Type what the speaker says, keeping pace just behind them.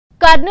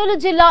కర్నూలు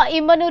జిల్లా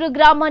ఇమ్మనూరు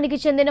గ్రామానికి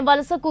చెందిన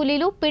వలస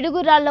కూలీలు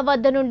పిడుగురాళ్ల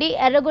వద్ద నుండి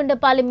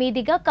ఎర్రగొండపాలెం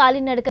మీదుగా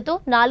కాలినడకతో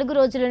 4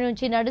 రోజుల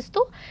నుంచి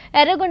నడుస్తూ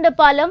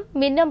ఎర్రగొండపాలెం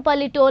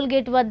మిన్నంపల్లి టోల్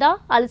గేట్ వద్ద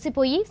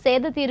అలసిపోయి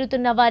సేద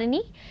తీరుతున్న వారిని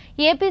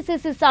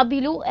ఏపీసీసీ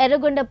సభ్యులు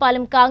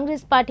ఎర్రగొండపాలెం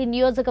కాంగ్రెస్ పార్టీ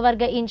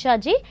నియోజకవర్గ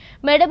ఇన్ఛార్జి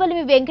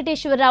మెడబలిమి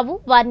వెంకటేశ్వరరావు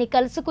వారిని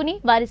కలుసుకుని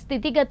వారి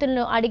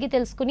స్థితిగతులను అడిగి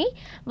తెలుసుకుని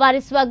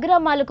వారి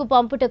స్వగ్రామాలకు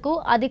పంపుటకు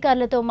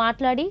అధికారులతో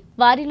మాట్లాడి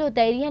వారిలో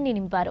ధైర్యాన్ని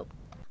నింపారు.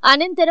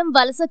 అనంతరం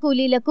వలస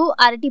కూలీలకు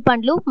అరటి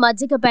పండ్లు,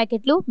 మజ్జిగ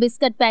ప్యాకెట్లు,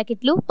 బిస్కెట్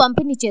ప్యాకెట్లు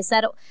పంపిణీ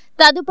చేశారు.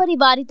 తదుపరి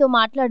వారితో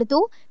మాట్లాడుతూ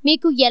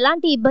మీకు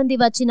ఎలాంటి ఇబ్బంది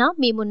వచ్చినా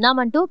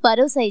మేమున్నామంటూ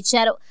భరోసా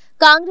ఇచ్చారు.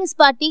 కాంగ్రెస్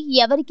పార్టీ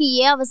ఎవరికి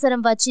ఏ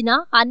అవసరం వచ్చినా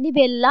అన్ని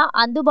వేళలా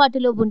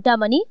అందుబాటులో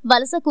ఉంటామని,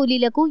 వలస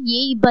కూలీలకు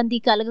ఏ ఇబ్బంది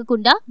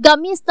కలగకుండా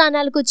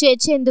గమ్యస్థానాలకు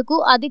చేర్చేందుకు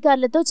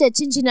అధికారులతో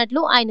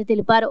చర్చించినట్లు ఆయన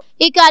తెలిపారు.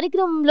 ఈ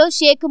కార్యక్రమంలో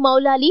షేక్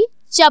మౌలాలి,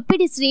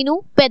 చప్పిడి శ్రీను,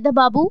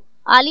 పెద్దబాబు,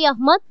 అలీ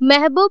అహ్మద్,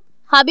 మెహబూబ్,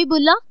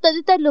 హబీబుల్లా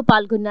తదితరులు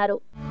పాల్గొన్నారు.